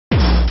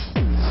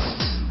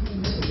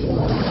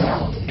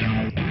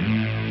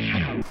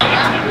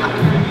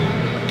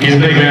He's a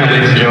big man,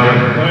 ladies and gentlemen.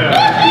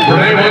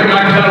 Rene, welcome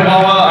back to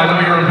Hannibal. I know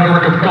you were in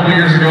Pembroke a couple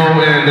years ago,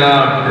 and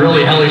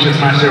really hellacious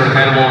match there with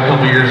Hannibal a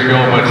couple years ago,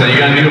 but you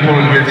got a new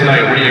opponent here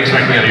tonight. What are you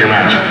expecting out of your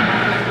match?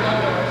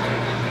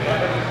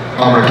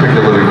 I'm going to kick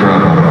the living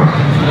crap out of him.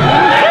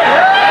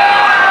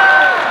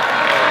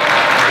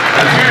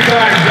 A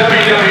two-time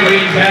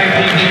WWE Tag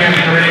Team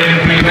Champion, Rene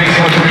Dupree. Thanks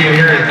so much for being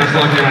here, and best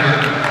of luck in your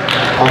match.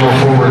 I'm a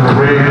former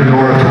Great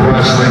North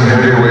Wrestling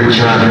Heavyweight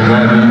Champion.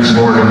 That means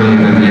more to me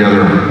than the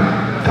other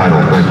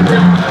title. Thank you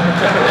very much.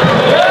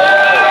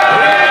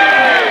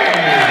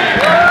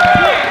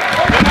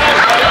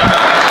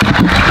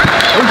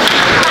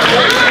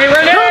 Hey,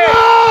 Rene!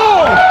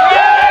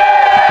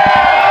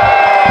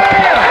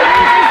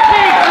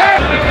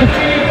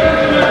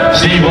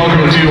 Steve,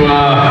 welcome to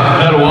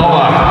Hannibal.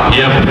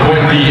 You have the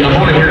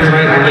opponent here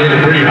tonight, Rene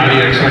Dupree. How do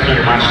you expect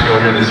your match to go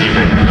here this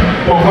evening?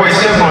 Well, quite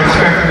simple. I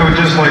expect to go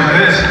just like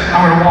this.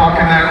 I'm going to walk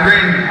in that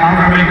ring. I'm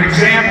going to make an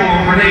example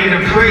of Rene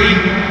Dupree.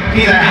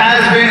 He that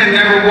has been and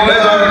never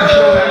was. I'm going to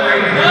show that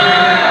ring.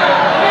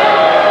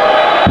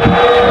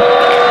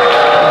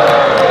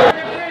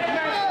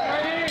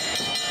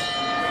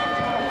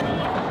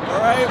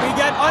 All right, we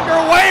get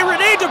underway.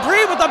 Rene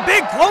Dupree with a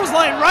big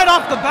clothesline right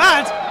off the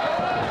bat.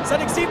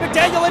 Sending Steve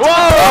McDaniel into the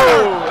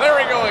corner. There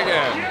we go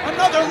again.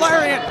 Another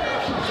lariat.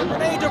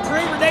 Rene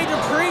Dupree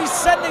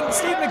sending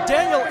Steve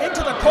McDaniel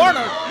into the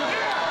corner.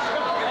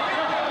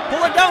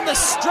 Pulling down the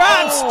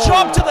straps,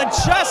 chop to the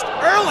chest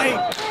early.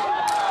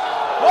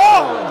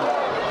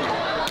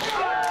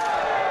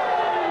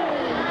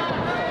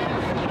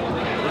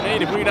 Rene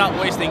Dupree not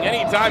wasting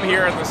any time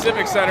here at the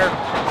Civic Center.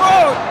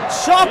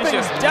 Chopping He's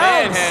just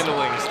down.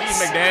 manhandling Steve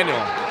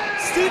McDaniel.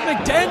 Steve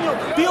McDaniel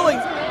feeling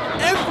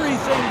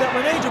everything that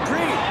Rene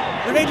Dupree.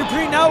 Rene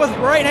Dupree now with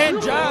right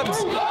hand jabs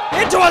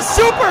into a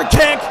super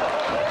kick.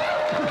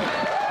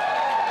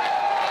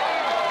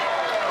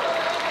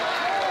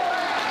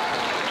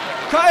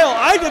 Kyle,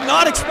 I did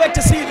not expect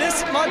to see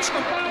this much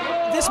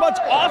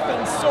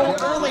offense so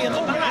early in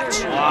the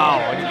match.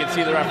 Wow, and you can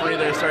see the referee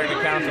there starting to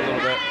count a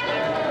little bit.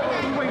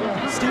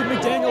 Steve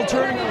McDaniel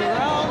turning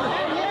around,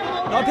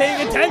 not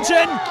paying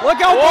attention.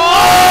 Look out!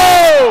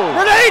 Whoa!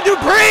 Rene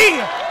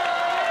Dupree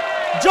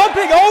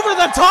jumping over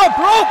the top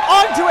rope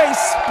onto a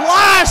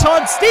splash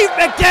on Steve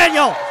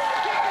McDaniel.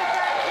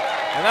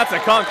 And that's a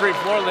concrete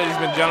floor, ladies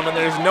and gentlemen.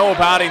 There's no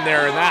padding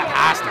there, and that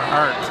has to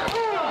hurt.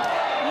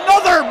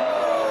 Another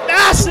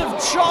massive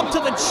chop to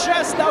the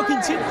chest, now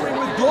continuing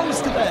with blows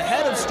to the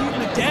head of Steve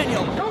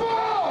McDaniel.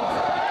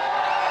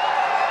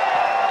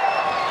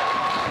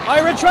 I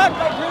retract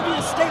my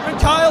previous statement,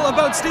 Kyle,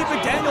 about Steve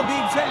McDaniel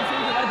being fan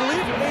favorite. I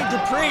believe Rene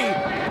Dupree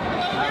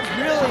has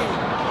really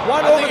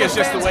won over the fans' hearts. I think it's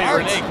just the way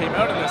Rene came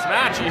out in this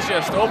match. He's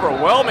just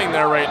overwhelming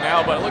there right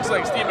now, but it looks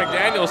like Steve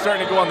McDaniel is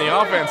starting to go on the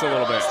offense a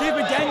little bit. Steve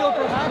McDaniel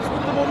perhaps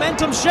with the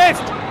momentum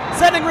shift,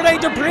 sending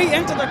Rene Dupree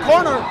into the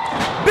corner.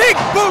 Big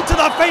boot to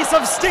the face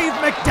of Steve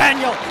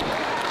McDaniel.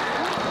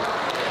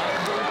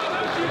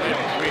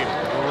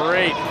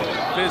 Great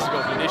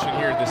physical condition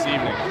here this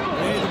evening.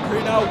 Rene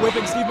Dupree now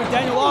whipping Steve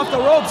McDaniel off the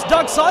ropes,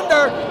 ducks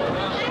under.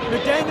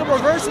 McDaniel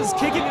reverses,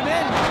 kicking him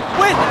in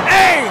with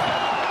a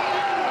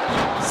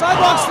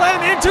sidewalk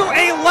slam into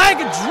a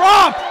leg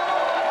drop.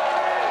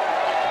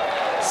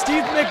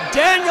 Steve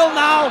McDaniel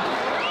now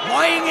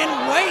lying in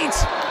wait.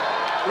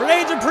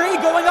 Rene Dupree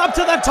going up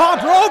to the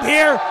top rope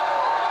here.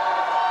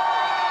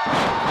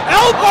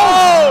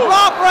 Elbow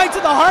drop right to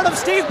the heart of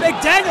Steve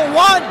McDaniel.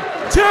 1,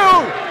 2,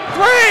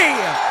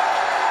 3.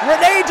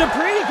 Rene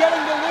Dupree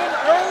getting the win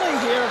early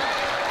here.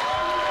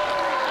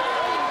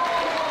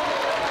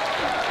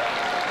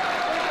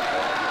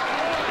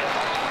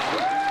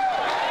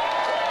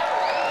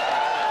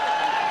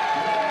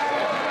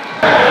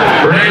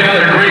 Rene,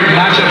 another great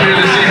matchup here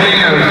this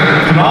evening.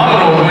 A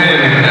phenomenal win.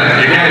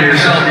 Again,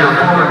 yourself, you're a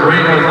former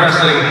Great North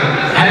Wrestling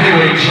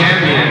Heavyweight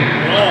Champion.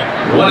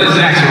 What is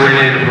next for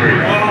Rene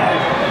Dupree?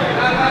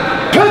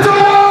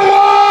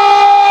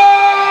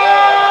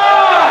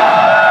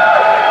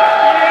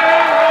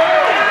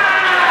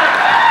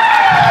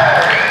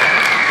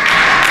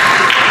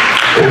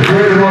 If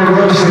Great North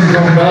Wrestling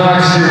come back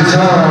to your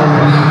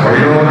town, are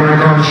you all going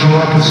to come show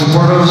up and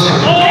support us?